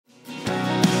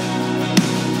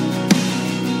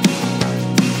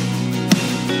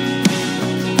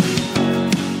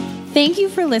Thank you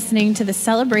for listening to the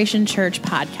Celebration Church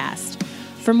podcast.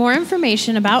 For more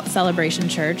information about Celebration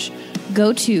Church,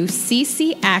 go to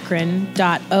ccakron.org.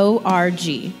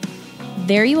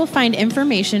 There you will find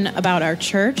information about our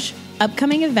church,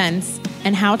 upcoming events,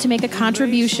 and how to make a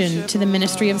contribution to the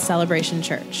ministry of Celebration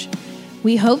Church.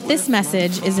 We hope this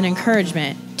message is an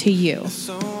encouragement to you.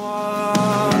 So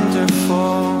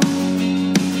wonderful.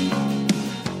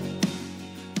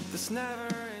 This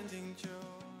never-ending joy.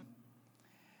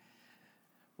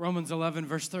 Romans 11,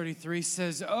 verse 33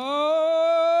 says,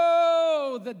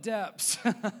 "Oh, the depths."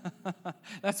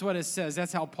 That's what it says.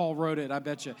 That's how Paul wrote it, I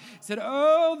bet you. It said,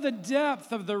 "Oh, the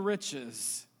depth of the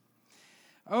riches.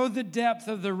 Oh, the depth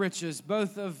of the riches,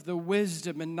 both of the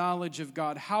wisdom and knowledge of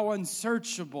God. How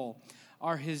unsearchable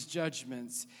are his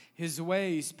judgments, his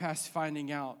ways past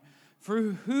finding out. For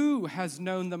who has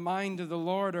known the mind of the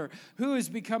Lord, or who has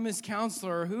become his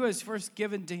counselor, or who has first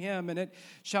given to him, and it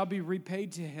shall be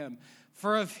repaid to him?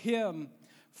 For of him,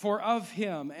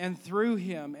 and through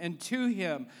him, and to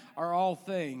him are all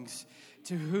things,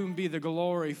 to whom be the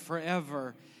glory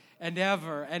forever and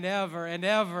ever and ever and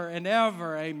ever and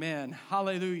ever. Amen."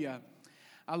 Hallelujah.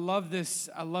 I love this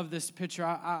picture.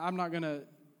 I'm not going to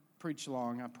preach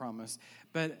long, I promise.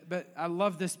 But I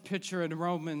love this picture in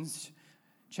Romans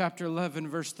chapter 11,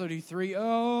 verse 33.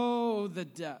 Oh, the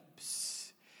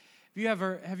depths.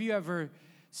 Have you ever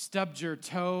stubbed your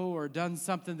toe or done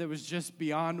something that was just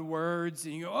beyond words,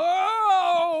 and you go,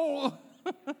 "Oh!"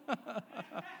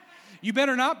 You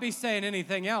better not be saying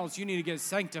anything else. You need to get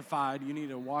sanctified. You need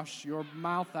to wash your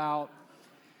mouth out.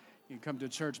 You come to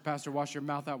church, "Pastor, wash your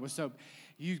mouth out with soap."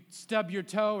 You stub your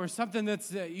toe or something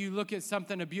you look at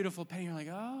something, a beautiful painting, you're like,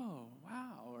 "Oh,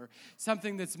 wow." Or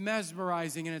something that's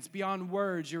mesmerizing and it's beyond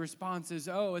words, your response is,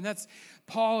 "Oh." And that's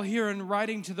Paul here in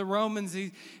writing to the Romans.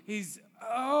 He's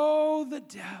oh, the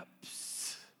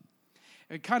depths.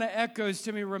 It kind of echoes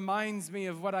to me, reminds me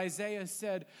of what Isaiah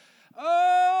said.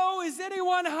 "Oh, is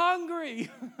anyone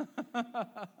hungry?"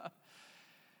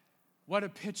 What a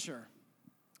picture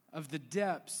of the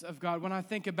depths of God. When I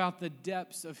think about the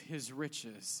depths of his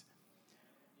riches,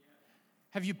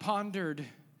 have you pondered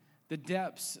the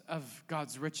depths of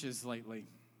God's riches lately?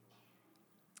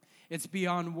 It's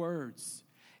beyond words.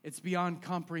 It's beyond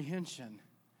comprehension.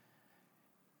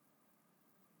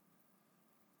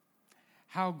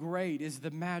 How great is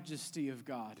the majesty of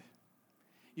God.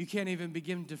 You can't even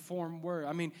begin to form words.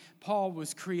 I mean, Paul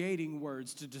was creating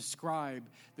words to describe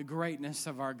the greatness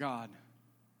of our God.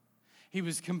 He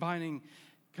was combining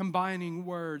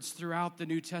words throughout the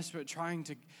New Testament, trying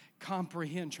to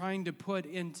comprehend, trying to put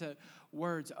into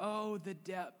words. Oh, the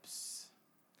depths.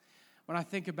 When I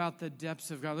think about the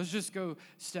depths of God, let's just go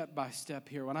step by step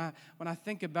here. When I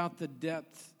think about the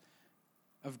depth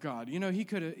of God, you know, he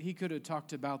could have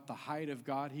talked about the height of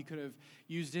God. He could have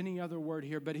used any other word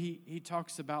here, but he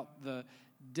talks about the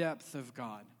depth of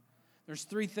God. There's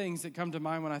three things that come to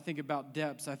mind when I think about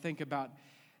depths. I think about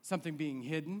something being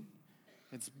hidden.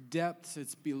 It's depths.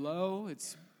 It's below.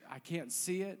 I can't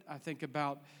see it. I think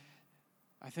about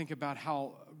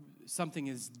how something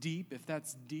is deep. If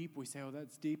that's deep, we say, "Oh,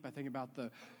 that's deep." I think about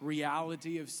the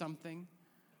reality of something.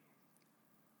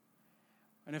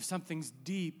 And if something's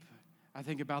deep, I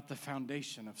think about the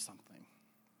foundation of something.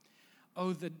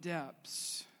 Oh, the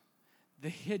depths, the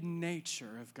hidden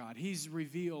nature of God. He's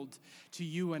revealed to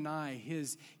you and I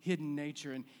his hidden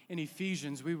nature. And in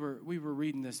Ephesians, we were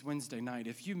reading this Wednesday night.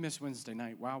 If you miss Wednesday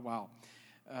night, wow.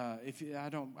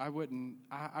 I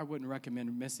wouldn't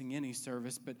recommend missing any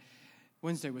service, but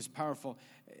Wednesday was powerful.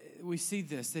 We see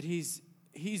this, that he's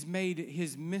made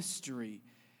his mystery.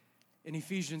 In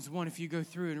Ephesians 1, if you go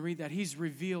through and read that, he's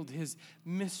revealed his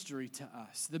mystery to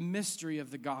us, the mystery of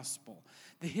the gospel,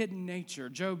 the hidden nature.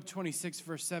 Job 26,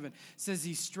 verse 7 says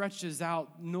he stretches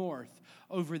out north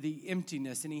over the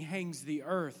emptiness and he hangs the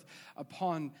earth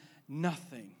upon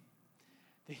nothing.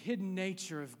 The hidden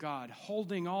nature of God,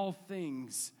 holding all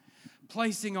things,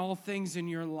 placing all things in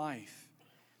your life.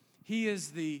 He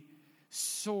is the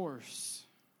source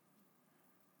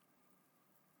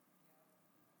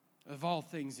of all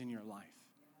things in your life.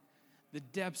 The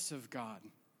depths of God,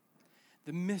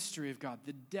 the mystery of God,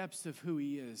 the depths of who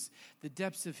he is, the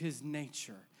depths of his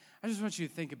nature. I just want you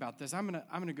to think about this. I'm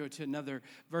gonna go to another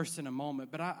verse in a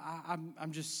moment, but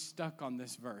I'm just stuck on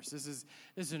this verse. This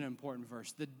is an important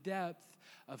verse. The depth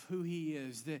of who he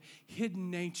is, the hidden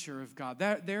nature of God.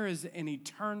 There is an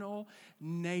eternal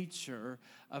nature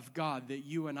of God that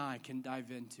you and I can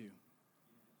dive into.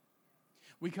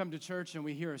 we come to church and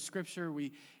we hear a scripture,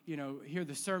 we hear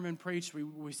the sermon preached,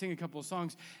 we sing a couple of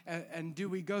songs, and do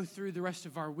we go through the rest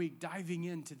of our week diving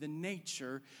into the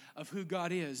nature of who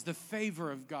God is, the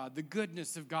favor of God, the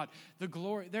goodness of God, the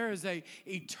glory? There is a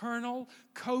eternal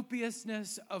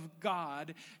copiousness of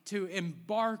God to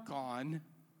embark on.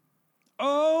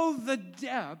 Oh, the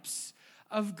depths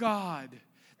of God.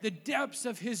 The depths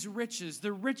of his riches,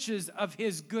 the riches of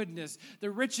his goodness, the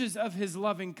riches of his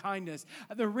loving kindness,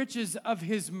 the riches of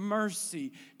his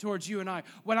mercy towards you and I.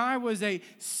 When I was a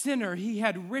sinner, he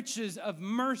had riches of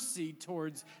mercy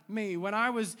towards me. When I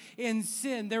was in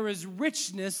sin, there was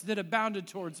richness that abounded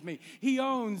towards me. He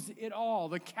owns it all,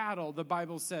 the cattle, the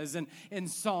Bible says in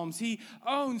Psalms. He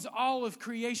owns all of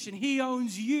creation. He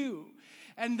owns you.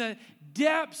 And the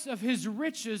depths of his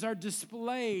riches are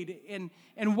displayed in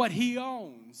what he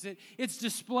owns. It's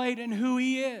displayed in who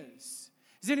he is.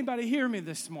 Does anybody hear me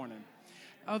this morning?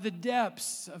 Oh, the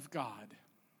depths of God.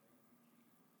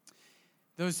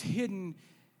 Those hidden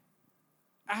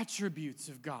attributes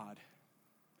of God.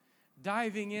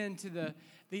 Diving into the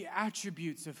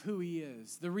attributes of who he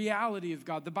is, the reality of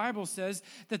God. The Bible says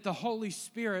that the Holy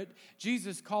Spirit,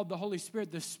 Jesus called the Holy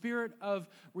Spirit the Spirit of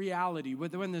reality.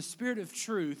 When the Spirit of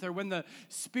truth, or when the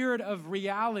Spirit of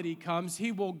reality comes,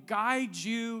 he will guide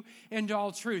you into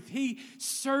all truth. He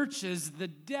searches the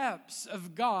depths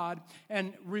of God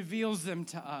and reveals them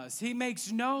to us. He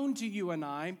makes known to you and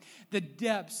I the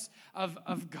depths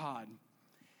of God.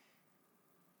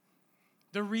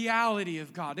 The reality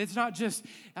of God. It's not just,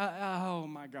 oh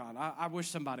my God, I wish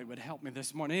somebody would help me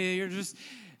this morning.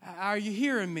 Are you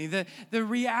hearing me? The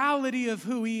reality of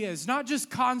who he is. Not just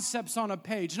concepts on a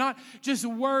page, not just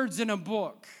words in a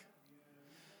book.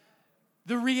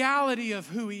 The reality of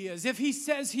who he is. If he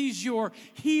says he's your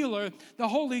healer, the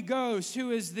Holy Ghost,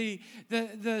 who is the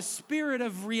Spirit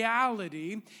of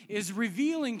reality, is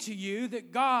revealing to you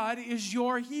that God is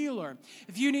your healer.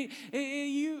 If you need,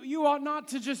 you ought not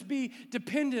to just be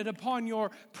dependent upon your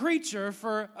preacher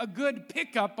for a good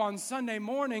pickup on Sunday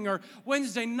morning or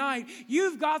Wednesday night.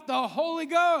 You've got the Holy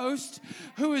Ghost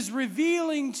who is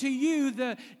revealing to you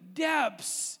the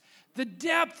depth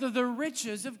of the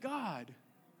riches of God.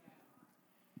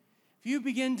 If you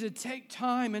begin to take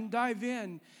time and dive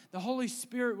in, the Holy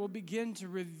Spirit will begin to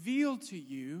reveal to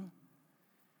you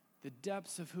the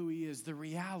depths of who he is, the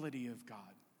reality of God,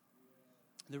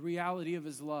 the reality of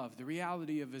his love, the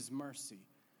reality of his mercy,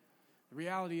 the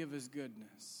reality of his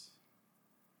goodness.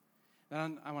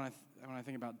 Then when I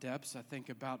think about depths, I think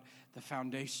about the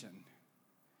foundation.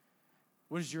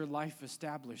 What is your life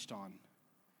established on?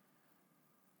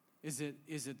 Is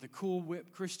it the Cool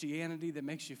Whip Christianity that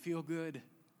makes you feel good?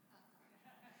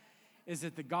 Is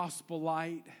it the gospel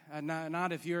light?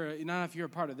 Not if you're a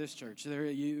part of this church.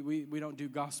 We don't do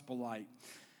gospel light.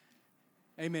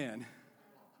 Amen.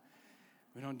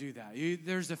 We don't do that.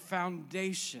 There's a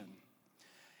foundation,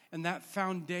 and that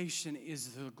foundation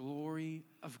is the glory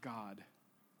of God.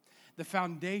 The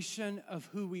foundation of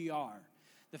who we are,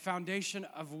 the foundation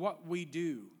of what we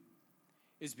do,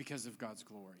 is because of God's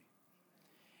glory.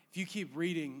 If you keep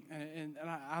reading, and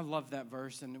I love that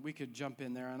verse, and we could jump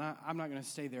in there, and I'm not going to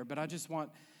stay there, but I just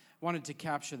wanted to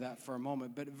capture that for a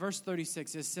moment. But verse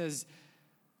 36, it says,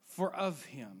 "For of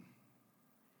him,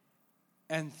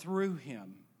 and through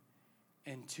him,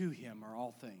 and to him are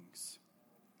all things."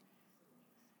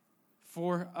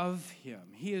 For of him,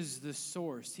 he is the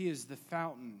source, he is the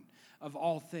fountain of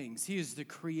all things. He is the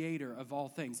creator of all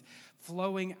things.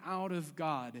 Flowing out of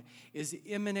God is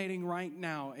emanating right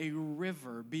now a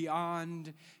river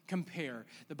beyond compare.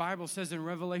 The Bible says in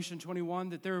Revelation 21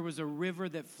 that there was a river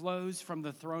that flows from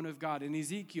the throne of God. In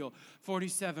Ezekiel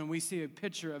 47, we see a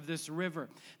picture of this river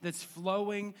that's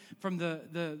flowing from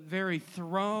the very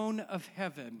throne of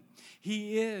heaven.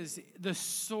 He is the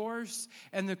source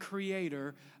and the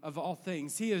creator of all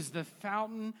things. He is the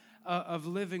fountain of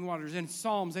living waters. In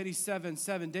Psalms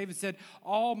 87:7, David said,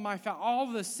 all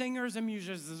the singers and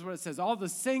musicians, this is what it says, all the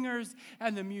singers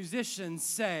and the musicians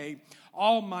say,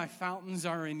 all my fountains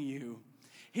are in you.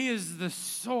 He is the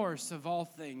source of all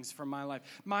things for my life.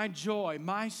 My joy,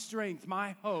 my strength,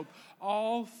 my hope,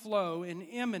 all flow and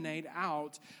emanate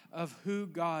out of who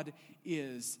God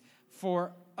is.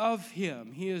 For of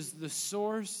him, he is the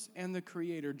source and the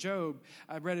creator. Job,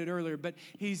 I read it earlier, but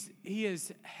he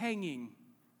is hanging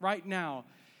right now.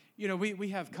 You know, we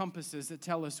have compasses that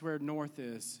tell us where north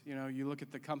is. You know, you look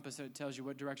at the compass and it tells you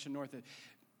what direction north is.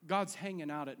 God's hanging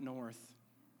out at north.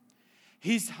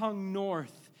 He's hung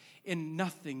north in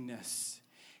nothingness.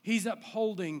 He's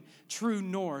upholding true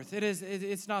north.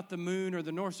 It's not the moon or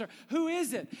the North Star. Who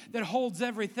is it that holds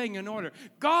everything in order?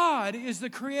 God is the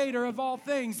creator of all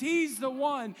things. He's the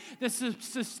one that's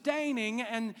sustaining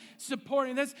and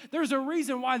supporting. There's a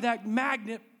reason why that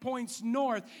magnet points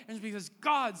north. And it's because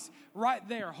God's right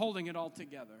there holding it all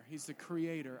together. He's the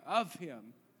creator of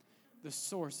him, the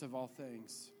source of all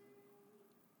things.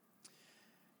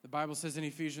 The Bible says in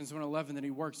Ephesians 1:11 that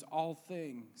he works all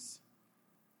things.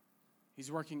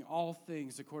 He's working all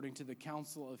things according to the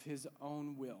counsel of his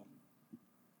own will.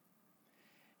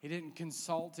 He didn't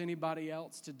consult anybody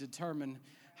else to determine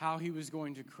how he was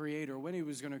going to create or when he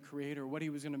was going to create or what he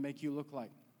was going to make you look like.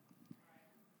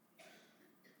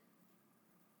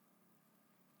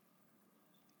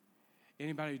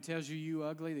 Anybody who tells you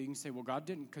ugly, that you can say, well, God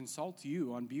didn't consult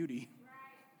you on beauty.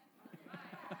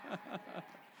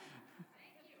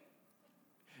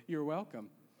 You're welcome.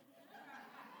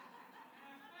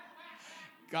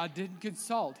 God didn't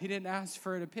consult. He didn't ask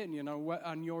for an opinion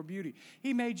on your beauty.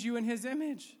 He made you in his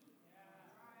image.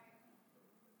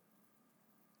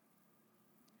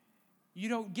 You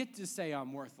don't get to say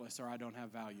I'm worthless or I don't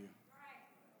have value.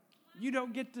 You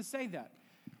don't get to say that.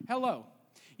 Hello.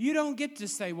 You don't get to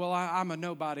say, well, I'm a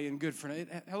nobody and good for it.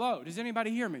 Hello. Does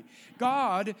anybody hear me?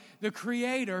 God, the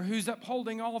creator who's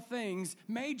upholding all things,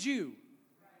 made you.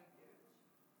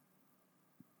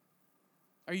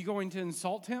 Are you going to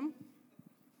insult him?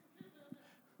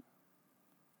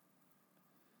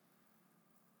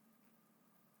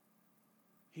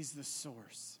 He's the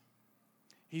source.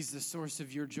 He's the source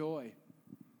of your joy.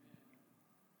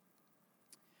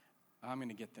 I'm going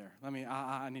to get there.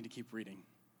 I need to keep reading.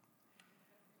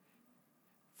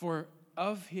 For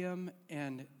of him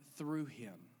and through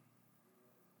him.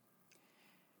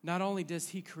 Not only does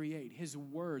he create, his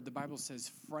word, the Bible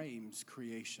says, frames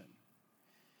creation.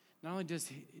 Not only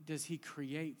does he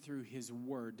create through his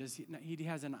word, he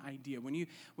has an idea. When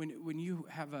you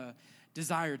have a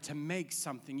desire to make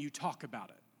something, you talk about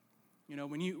it. You know,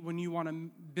 when you want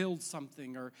to build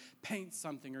something or paint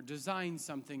something or design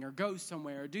something or go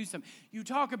somewhere or do something, you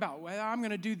talk about, well, I'm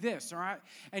going to do this, all right?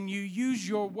 And you use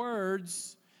your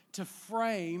words to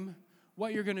frame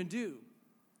what you're going to do.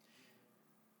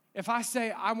 If I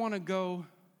say I want to go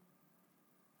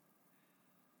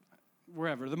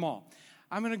wherever, the mall.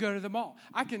 I'm going to go to the mall.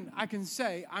 I can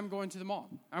say I'm going to the mall.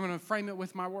 I'm going to frame it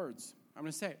with my words. I'm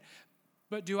going to say it.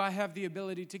 But do I have the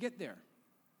ability to get there?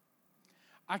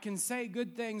 I can say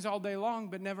good things all day long,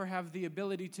 but never have the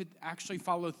ability to actually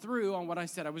follow through on what I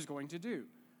said I was going to do.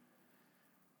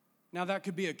 Now, that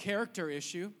could be a character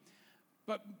issue,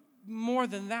 but more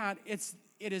than that,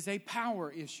 it is a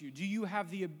power issue. Do you have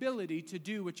the ability to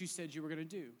do what you said you were going to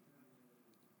do?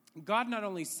 God not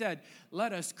only said,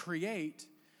 let us create,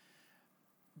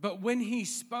 but when he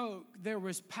spoke, there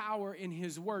was power in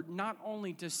his word, not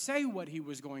only to say what he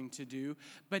was going to do,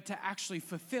 but to actually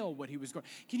fulfill what he was going.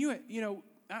 Can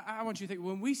I want you to think,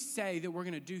 when we say that we're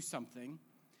going to do something,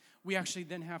 we actually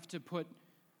then have to put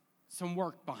some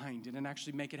work behind it and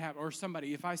actually make it happen. Or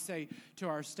somebody, if I say to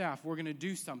our staff, we're going to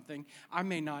do something, I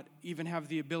may not even have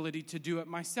the ability to do it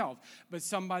myself, but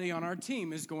somebody on our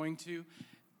team is going to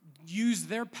use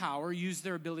their power, use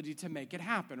their ability to make it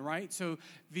happen, right? So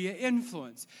via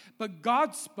influence. But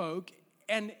God spoke,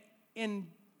 and in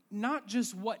not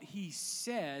just what he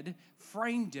said,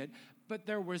 framed it, but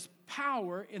there was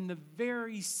power in the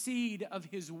very seed of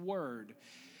his word,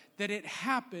 that it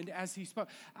happened as he spoke.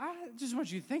 I just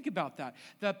want you to think about that.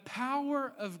 The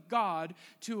power of God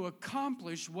to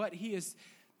accomplish what he is.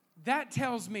 That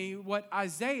tells me what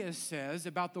Isaiah says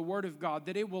about the word of God,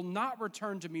 that it will not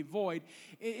return to me void.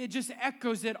 It just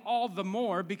echoes it all the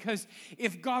more, because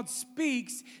if God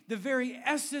speaks, the very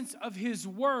essence of his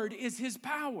word is his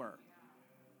power.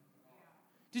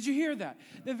 Did you hear that?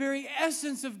 The very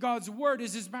essence of God's word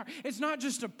is his power. It's not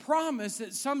just a promise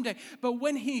that someday, but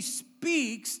when he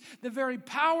speaks, the very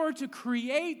power to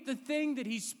create the thing that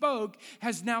he spoke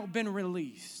has now been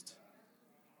released.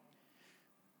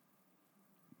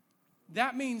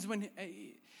 That means when,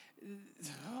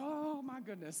 oh my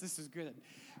goodness, this is good.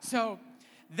 So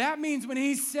that means when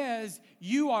he says,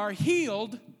 you are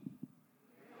healed,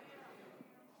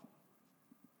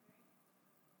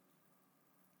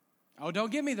 oh,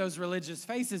 don't give me those religious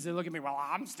faces that look at me, well,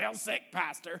 I'm still sick,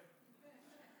 Pastor.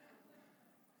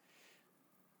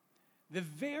 The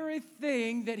very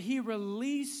thing that he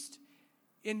released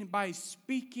by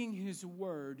speaking his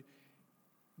word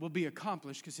will be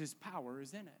accomplished because his power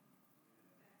is in it.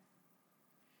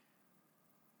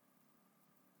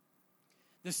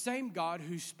 The same God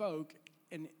who spoke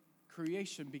and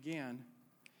creation began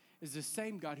is the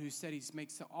same God who said he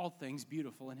makes all things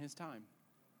beautiful in his time.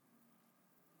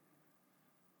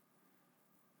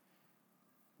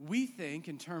 We think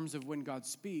in terms of when God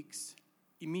speaks,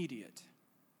 immediate.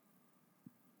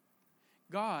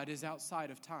 God is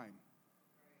outside of time.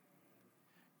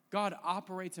 God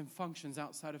operates and functions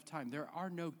outside of time. There are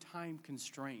no time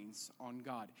constraints on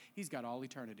God. He's got all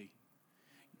eternity.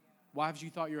 Wives, you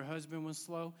thought your husband was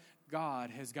slow?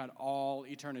 God has got all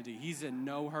eternity. He's in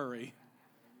no hurry.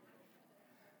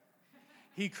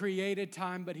 He created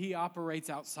time, but he operates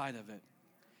outside of it.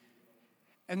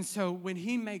 And so when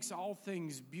he makes all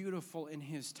things beautiful in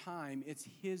his time, it's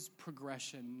his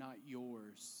progression, not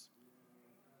yours.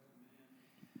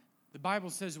 The Bible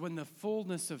says when the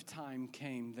fullness of time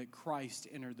came that Christ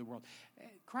entered the world.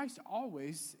 Christ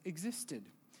always existed.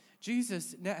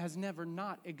 Jesus has never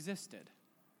not existed.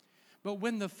 But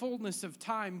when the fullness of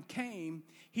time came,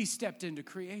 he stepped into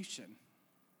creation.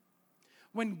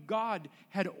 When God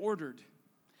had ordered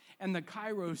and the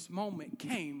Kairos moment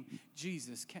came,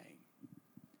 Jesus came.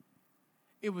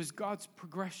 It was God's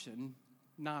progression,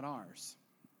 not ours.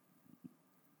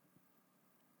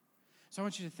 So I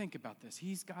want you to think about this.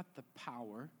 He's got the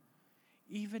power,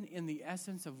 even in the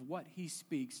essence of what he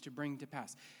speaks, to bring to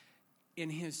pass in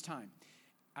his time.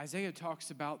 Isaiah talks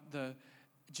about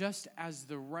just as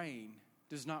the rain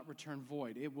does not return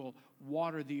void, it will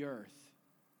water the earth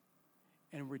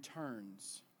and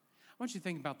returns. I want you to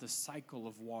think about the cycle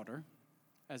of water.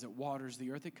 As it waters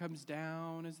the earth, it comes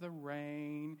down as the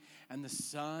rain, and the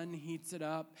sun heats it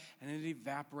up, and it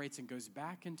evaporates and goes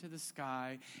back into the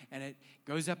sky, and it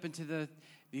goes up into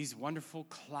these wonderful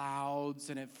clouds,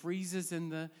 and it freezes in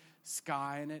the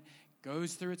sky, and it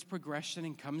goes through its progression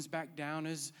and comes back down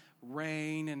as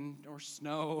rain or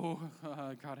snow.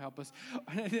 God help us.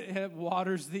 It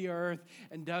waters the earth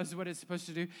and does what it's supposed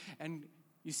to do, and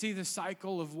you see the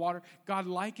cycle of water. God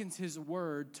likens his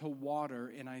word to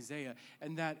water in Isaiah,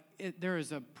 and that there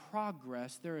is a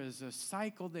progress, there is a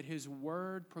cycle that his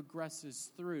word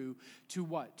progresses through to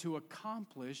what? To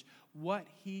accomplish what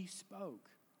he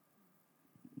spoke.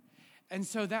 And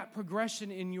so that progression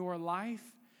in your life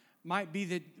might be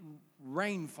that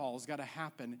rainfall's got to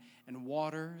happen and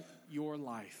water your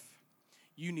life.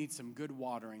 You need some good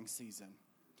watering season.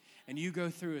 And you go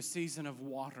through a season of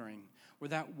watering where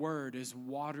that word is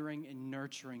watering and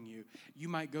nurturing you. You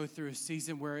might go through a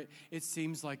season where it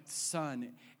seems like the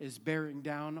sun is bearing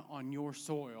down on your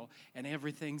soil and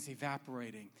everything's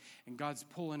evaporating. And God's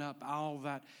pulling up all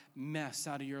that mess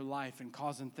out of your life and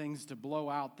causing things to blow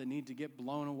out that need to get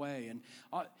blown away. And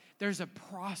there's a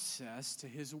process to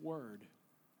his word.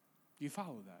 Do you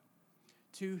follow that?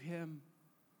 To him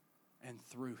and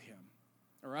through him,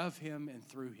 or of him and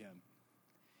through him.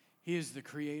 He is the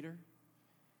creator.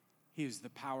 He is the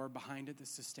power behind it that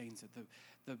sustains it.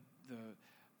 The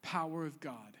power of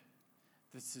God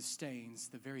that sustains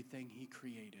the very thing he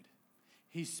created.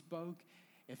 He spoke.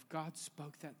 If God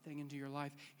spoke that thing into your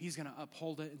life, he's going to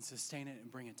uphold it and sustain it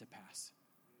and bring it to pass.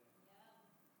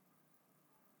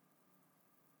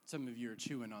 Some of you are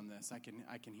chewing on this. I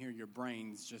can hear your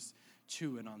brains just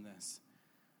chewing on this.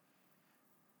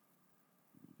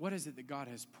 What is it that God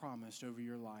has promised over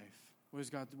your life?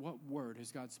 What word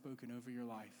has God spoken over your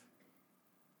life?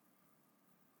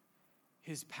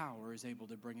 His power is able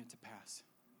to bring it to pass.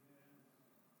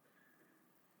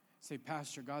 Say,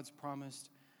 Pastor, God's promised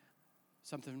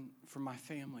something for my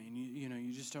family, and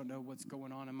you just don't know what's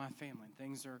going on in my family.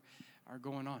 Things are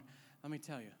going on. Let me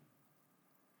tell you,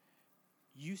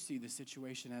 you see the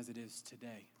situation as it is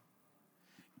today.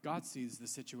 God sees the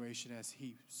situation as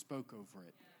he spoke over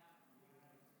it.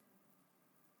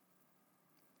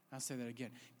 I'll say that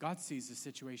again. God sees the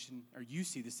situation, or you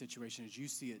see the situation as you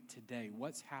see it today.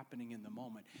 What's happening in the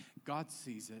moment? God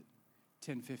sees it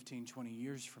 10, 15, 20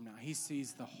 years from now. He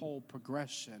sees the whole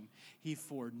progression. He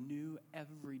foreknew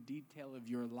every detail of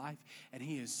your life, and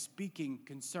he is speaking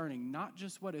concerning not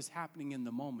just what is happening in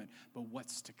the moment, but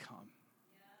what's to come.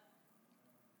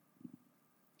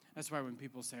 That's why when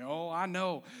people say, oh, I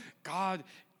know God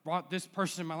brought this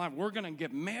person in my life, we're going to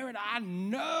get married, I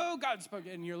know God spoke,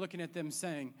 and you're looking at them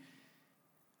saying,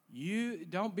 you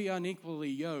don't be unequally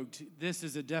yoked. This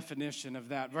is a definition of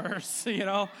that verse,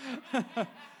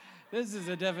 This is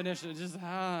a definition.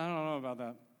 I don't know about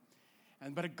that.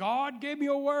 But God gave me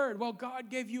a word. Well, God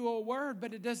gave you a word,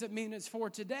 but it doesn't mean it's for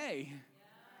today.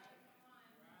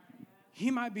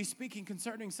 He might be speaking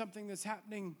concerning something that's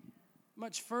happening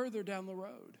much further down the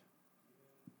road.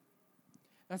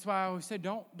 That's why I always say,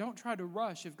 don't try to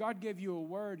rush. If God gave you a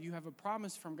word, you have a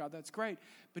promise from God, that's great.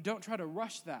 But don't try to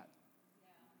rush that.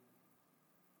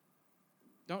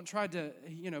 Don't try to,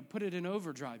 put it in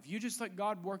overdrive. You just let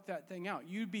God work that thing out.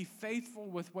 You be faithful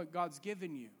with what God's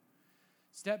given you.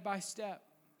 Step by step.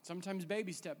 Sometimes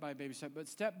step by baby step, but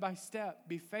step by step,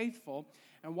 be faithful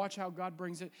and watch how God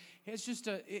brings it. It's just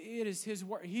it is His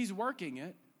work. He's working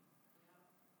it.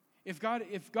 If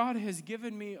God has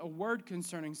given me a word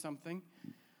concerning something,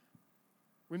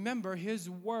 remember His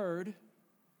word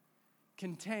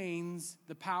contains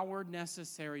the power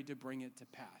necessary to bring it to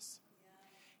pass.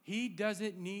 He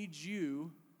doesn't need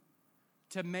you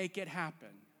to make it happen.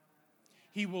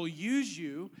 He will use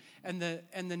you, and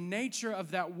the nature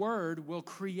of that word will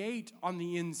create on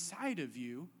the inside of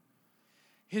you.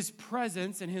 His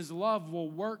presence and His love will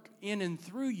work in and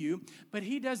through you, but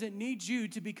He doesn't need you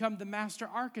to become the master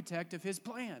architect of His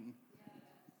plan.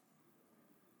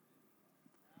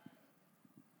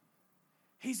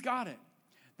 He's got it.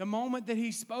 The moment that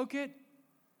He spoke it,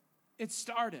 it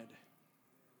started.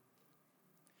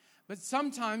 But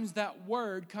sometimes that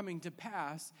word coming to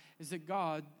pass is that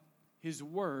God, His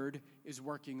word, is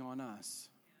working on us.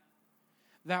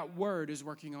 That word is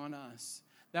working on us.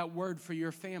 That word for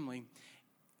your family.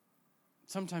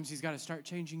 Sometimes He's got to start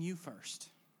changing you first.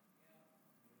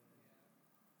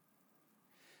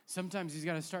 Sometimes He's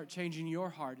got to start changing your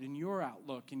heart and your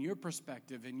outlook and your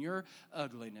perspective and your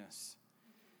ugliness.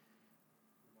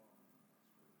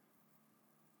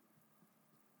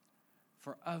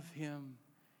 For of Him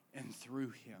and through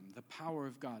Him, the power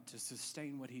of God to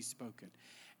sustain what He's spoken,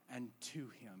 and to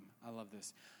Him, I love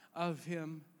this, of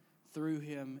Him, through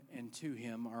Him, and to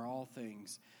Him are all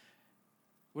things.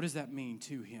 What does that mean,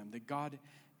 to Him? That God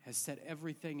has set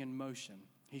everything in motion.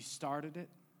 He started it,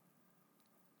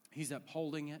 He's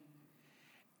upholding it,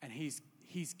 and He's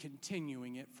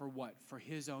continuing it for what? For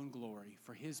His own glory,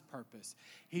 for His purpose.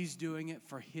 He's doing it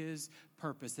for His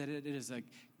purpose, that it is a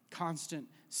constant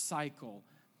cycle.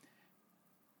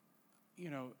 You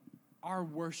know, our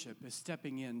worship is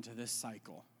stepping into this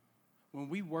cycle. When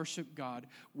we worship God,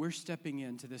 we're stepping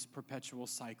into this perpetual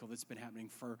cycle that's been happening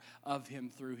for of Him,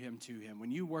 through Him, to Him.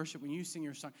 When you worship, when you sing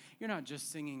your song, you're not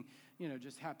just singing,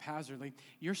 just haphazardly.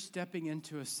 You're stepping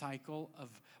into a cycle of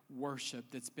worship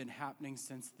that's been happening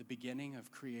since the beginning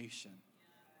of creation.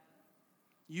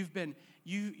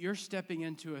 You're stepping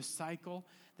into a cycle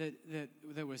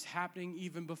that was happening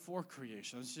even before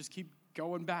creation. Let's just keep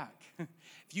going back. If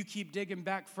you keep digging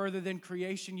back further than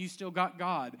creation, you still got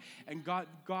God. And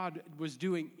God was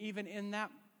doing even in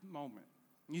that moment.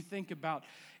 You think about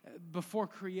before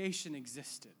creation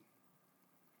existed.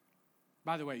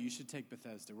 By the way, you should take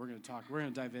Bethesda. We're going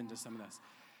to dive into some of this.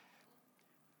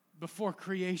 Before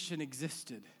creation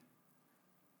existed,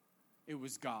 it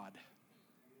was God.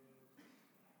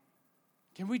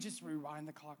 Can we just rewind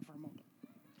the clock for a moment?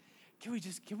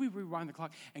 Can we rewind the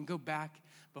clock and go back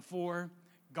before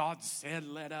God said,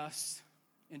 let us,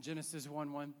 in Genesis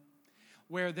 1:1,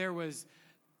 where there was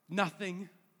nothing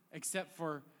except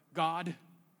for God?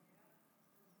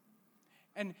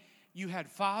 And you had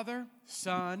Father,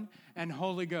 Son, and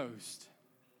Holy Ghost.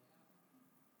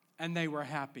 And they were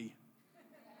happy.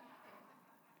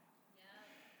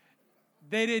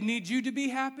 They didn't need you to be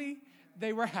happy.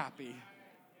 They were happy.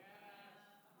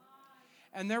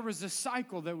 And there was a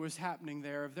cycle that was happening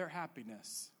there of their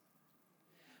happiness,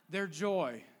 their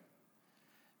joy.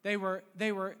 They were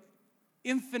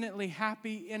infinitely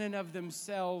happy in and of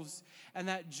themselves, and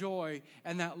that joy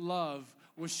and that love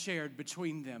was shared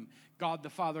between them. God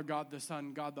the Father, God the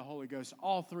Son, God the Holy Ghost,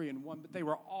 all three in one, but they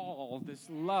were all this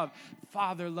love.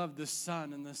 Father loved the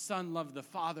Son, and the Son loved the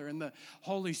Father, and the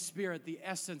Holy Spirit, the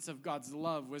essence of God's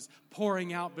love, was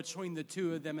pouring out between the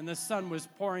two of them, and the Son was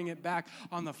pouring it back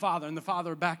on the Father, and the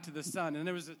Father back to the Son, and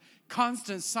there was a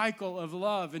constant cycle of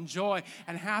love and joy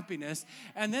and happiness,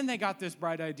 and then they got this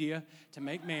bright idea to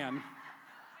make man.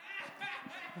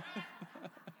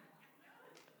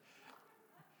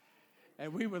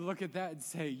 And we would look at that and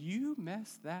say, you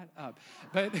messed that up.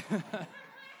 But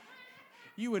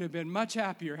you would have been much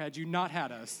happier had you not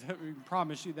had us. We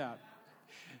promise you that.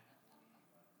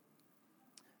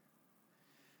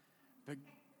 But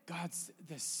God's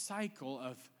this cycle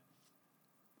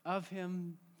of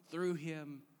Him, through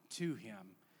Him, to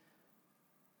Him.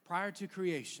 Prior to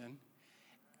creation,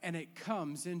 and it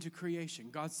comes into creation.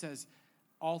 God says,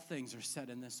 all things are set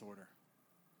in this order.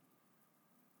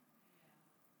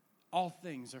 All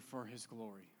things are for His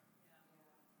glory.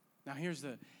 Now here's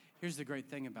the great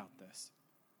thing about this.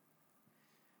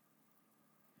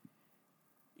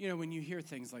 You know, when you hear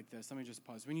things like this, let me just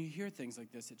pause. When you hear things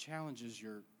like this, it challenges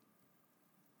your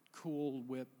cool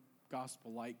whip,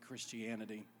 gospel-like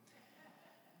Christianity.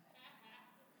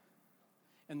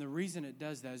 And the reason it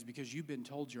does that is because you've been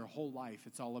told your whole life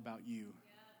it's all about you.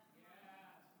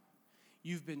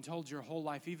 You've been told your whole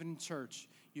life, even in church,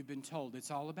 you've been told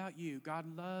it's all about you.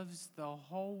 God loves the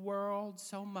whole world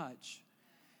so much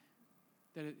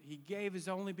that he gave his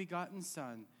only begotten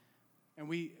Son. And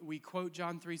we quote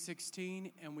John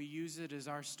 3:16, and we use it as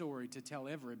our story to tell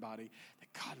everybody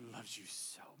that God loves you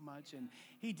so much, and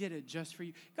he did it just for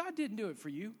you. God didn't do it for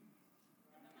you.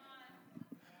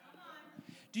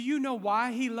 Do you know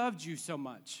why he loved you so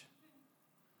much?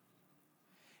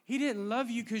 He didn't love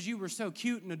you because you were so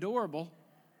cute and adorable.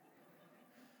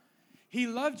 He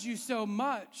loved you so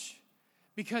much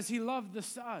because he loved the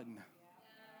Son.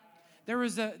 There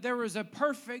was a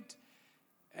perfect,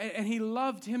 and he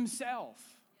loved himself.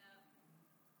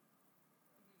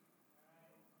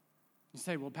 You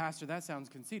say, well, Pastor, that sounds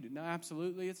conceited. No,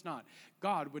 absolutely it's not.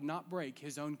 God would not break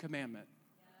his own commandment.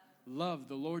 Love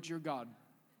the Lord your God.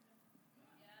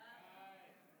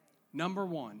 Number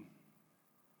one,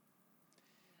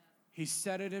 he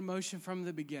set it in motion from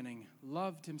the beginning,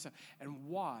 loved himself. And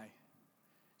why?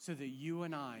 So that you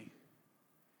and I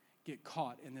get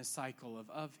caught in this cycle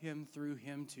of him, through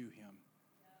him, to him.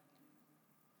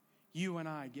 You and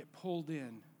I get pulled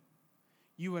in.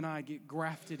 You and I get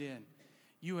grafted in.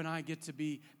 You and I get to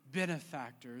be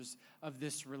benefactors of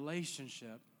this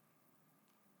relationship.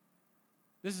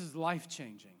 This is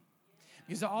life-changing.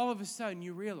 Because all of a sudden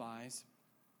you realize,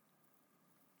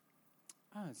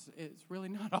 it's really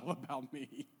not all about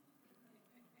me.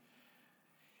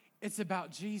 It's about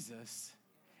Jesus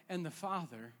and the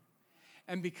Father.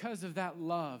 And because of that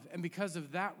love and because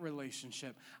of that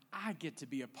relationship, I get to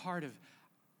be a part of.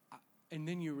 And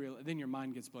then then your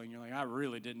mind gets blown. You're like, I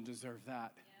really didn't deserve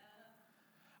that.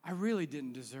 I really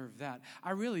didn't deserve that.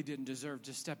 I really didn't deserve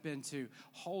to step into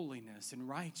holiness and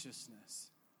righteousness.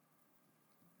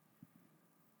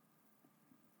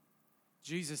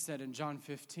 Jesus said in John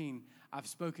 15, I've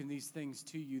spoken these things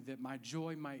to you that my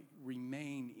joy might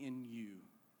remain in you,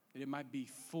 that it might be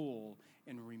full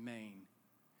and remain.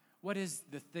 What is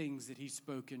the things that he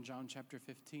spoke in John chapter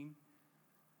 15?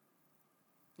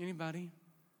 Anybody?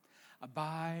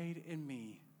 Abide in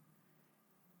me,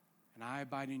 and I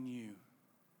abide in you.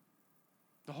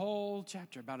 The whole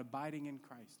chapter about abiding in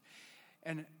Christ.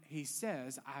 And he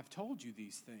says, I've told you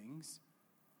these things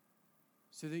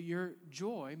so that your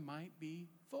joy might be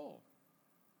full.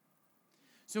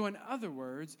 So in other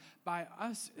words, by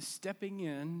us stepping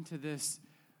into this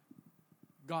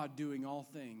God doing all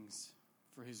things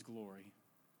for his glory,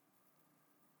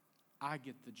 I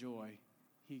get the joy,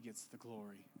 he gets the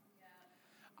glory. Yeah.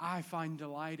 I find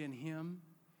delight in him,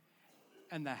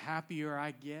 and the happier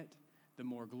I get, the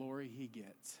more glory he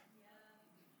gets.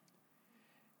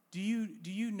 Yeah.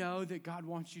 Do you know that God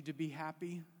wants you to be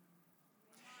happy?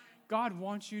 God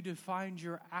wants you to find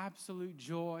your absolute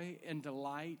joy and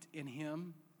delight in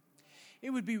him.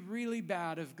 It would be really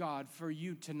bad of God for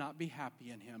you to not be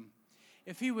happy in him.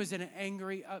 If he was an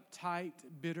angry, uptight,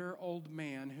 bitter old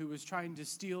man who was trying to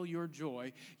steal your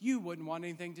joy, you wouldn't want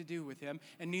anything to do with him,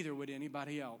 and neither would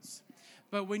anybody else.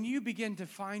 But when you begin to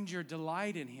find your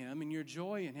delight in him and your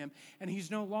joy in him, and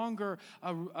he's no longer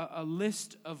a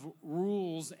list of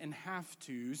rules and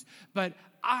have-tos, but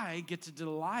I get to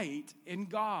delight in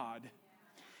God.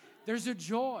 There's a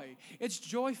joy. It's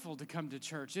joyful to come to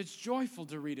church. It's joyful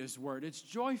to read his word. It's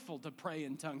joyful to pray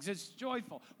in tongues. It's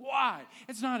joyful. Why?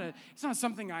 It's not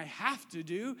something I have to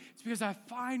do. It's because I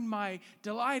find my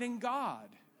delight in God.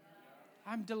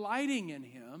 I'm delighting in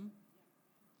him.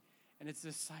 And it's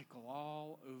this cycle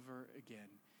all over again.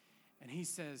 And he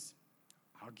says,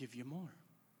 I'll give you more.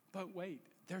 But wait,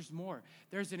 there's more.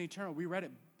 There's an eternal. We read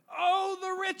it. Oh,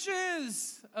 the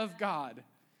riches of God.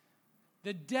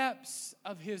 The depths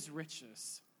of his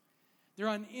riches. They're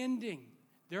unending.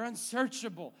 They're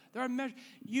unsearchable. They're unmeasurable.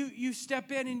 You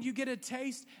step in and you get a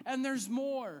taste, and there's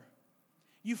more.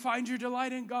 You find your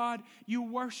delight in God. You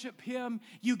worship him.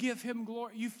 You give him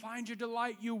glory. You find your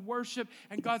delight. You worship.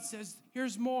 And God says,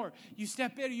 here's more. You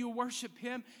step in and you worship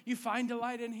him. You find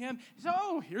delight in him. So,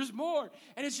 oh, here's more.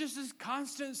 And it's just this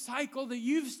constant cycle that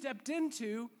you've stepped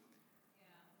into.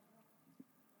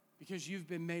 Because you've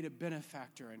been made a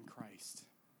benefactor in Christ.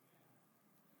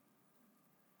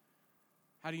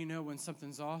 How do you know when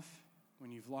something's off?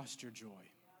 When you've lost your joy.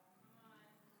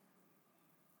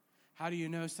 How do you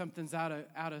know something's out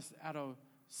of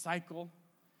cycle?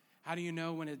 How do you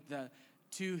know when the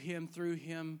to him, through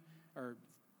him,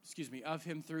 of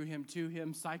him, through him, to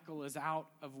him cycle is out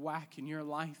of whack in your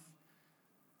life?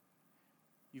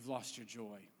 You've lost your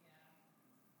joy.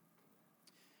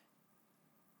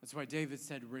 That's why David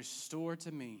said, restore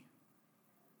to me.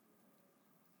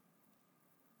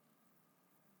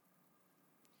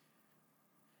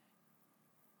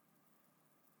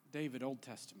 David, Old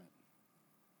Testament,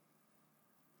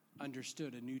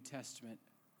 understood a New Testament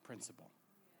principle.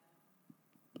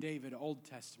 David, Old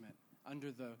Testament,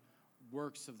 under the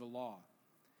works of the law,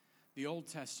 The Old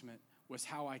Testament was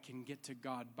how I can get to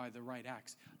God by the right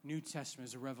acts. New Testament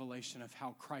is a revelation of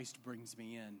how Christ brings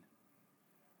me in.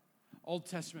 Old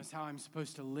Testament is how I'm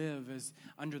supposed to live as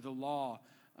under the law,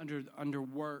 under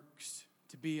works,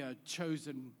 to be a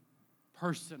chosen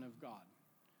person of God.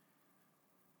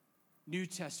 New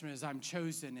Testament is I'm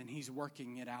chosen and He's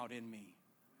working it out in me.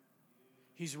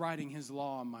 He's writing His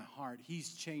law on my heart.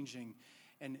 He's changing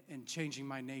and changing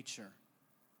my nature.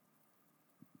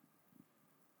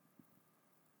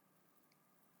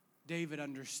 David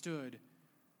understood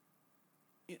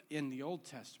in the Old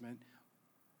Testament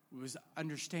was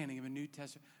understanding of a New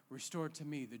Testament. Restore to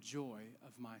me the joy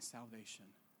of my salvation.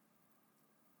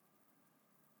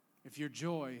 If your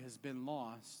joy has been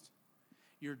lost,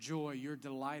 your joy, your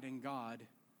delight in God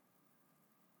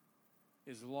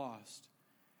is lost,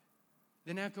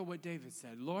 then echo what David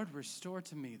said. Lord, restore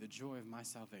to me the joy of my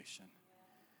salvation.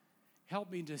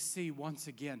 Help me to see once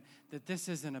again that this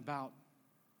isn't about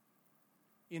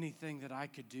anything that I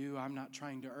could do. I'm not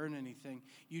trying to earn anything.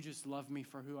 You just love me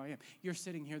for who I am. You're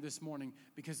sitting here this morning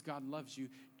because God loves you,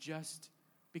 just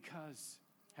because.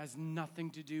 Has nothing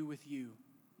to do with you.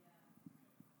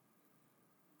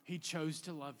 He chose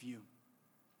to love you.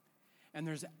 And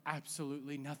there's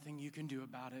absolutely nothing you can do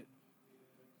about it.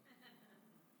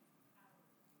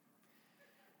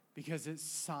 Because it's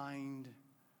signed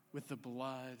with the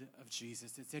blood of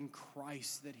Jesus. It's in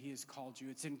Christ that He has called you.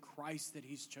 It's in Christ that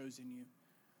He's chosen you.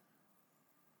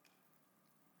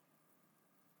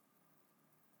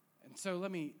 And so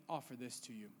let me offer this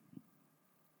to you.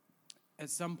 At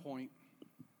some point,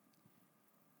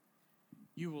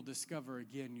 you will discover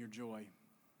again your joy.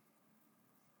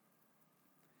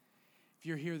 If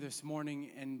you're here this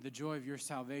morning and the joy of your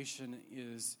salvation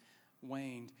is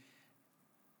waned,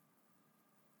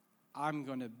 I'm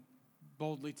going to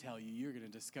boldly tell you, you're going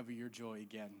to discover your joy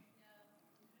again.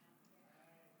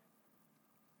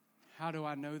 How do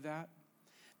I know that?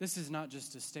 This is not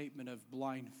just a statement of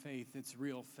blind faith. It's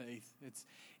real faith.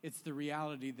 It's the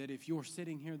reality that if you're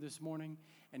sitting here this morning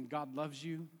and God loves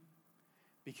you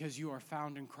because you are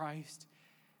found in Christ,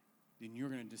 then you're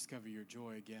going to discover your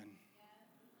joy again.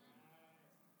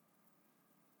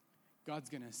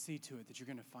 God's going to see to it that you're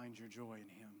going to find your joy in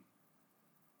Him.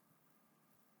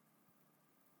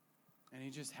 And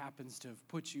He just happens to have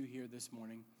put you here this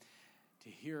morning to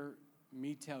hear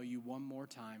me tell you one more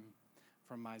time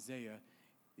from Isaiah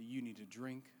that you need to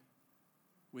drink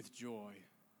with joy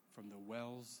from the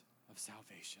wells of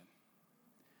salvation.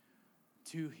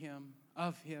 To Him,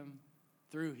 of Him,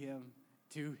 through Him,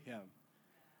 to Him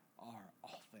are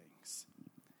all things.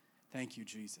 Thank you,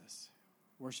 Jesus.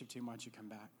 Worship team, why don't you come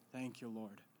back? Thank you,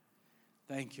 Lord.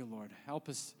 Thank you, Lord. Help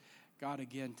us, God,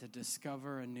 again to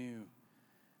discover anew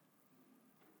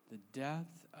the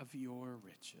depth of your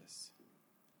riches.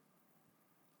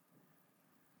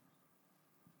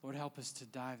 Lord, help us to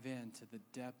dive into the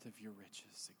depth of your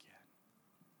riches again.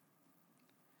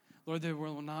 Lord, that we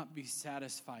will not be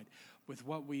satisfied with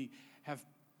what we have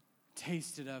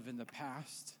tasted of in the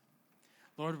past.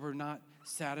 Lord, we're not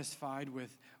satisfied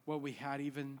with what we had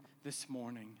even this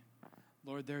morning.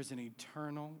 Lord, there's an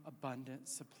eternal, abundant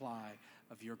supply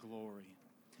of your glory.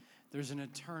 There's an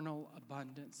eternal,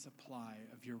 abundant supply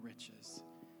of your riches.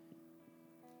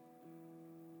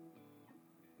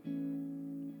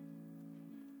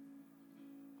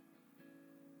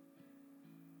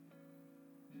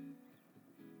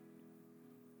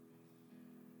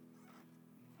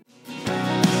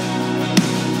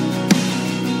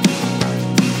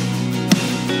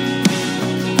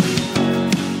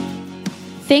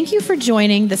 Thank you for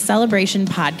joining the Celebration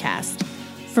Podcast.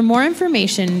 For more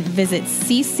information, visit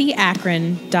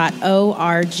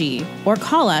ccakron.org or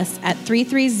call us at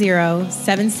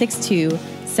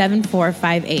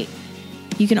 330-762-7458.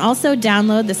 You can also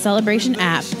download the Celebration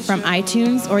app from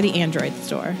iTunes or the Android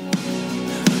store.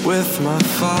 With my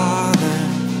Father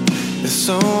is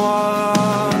so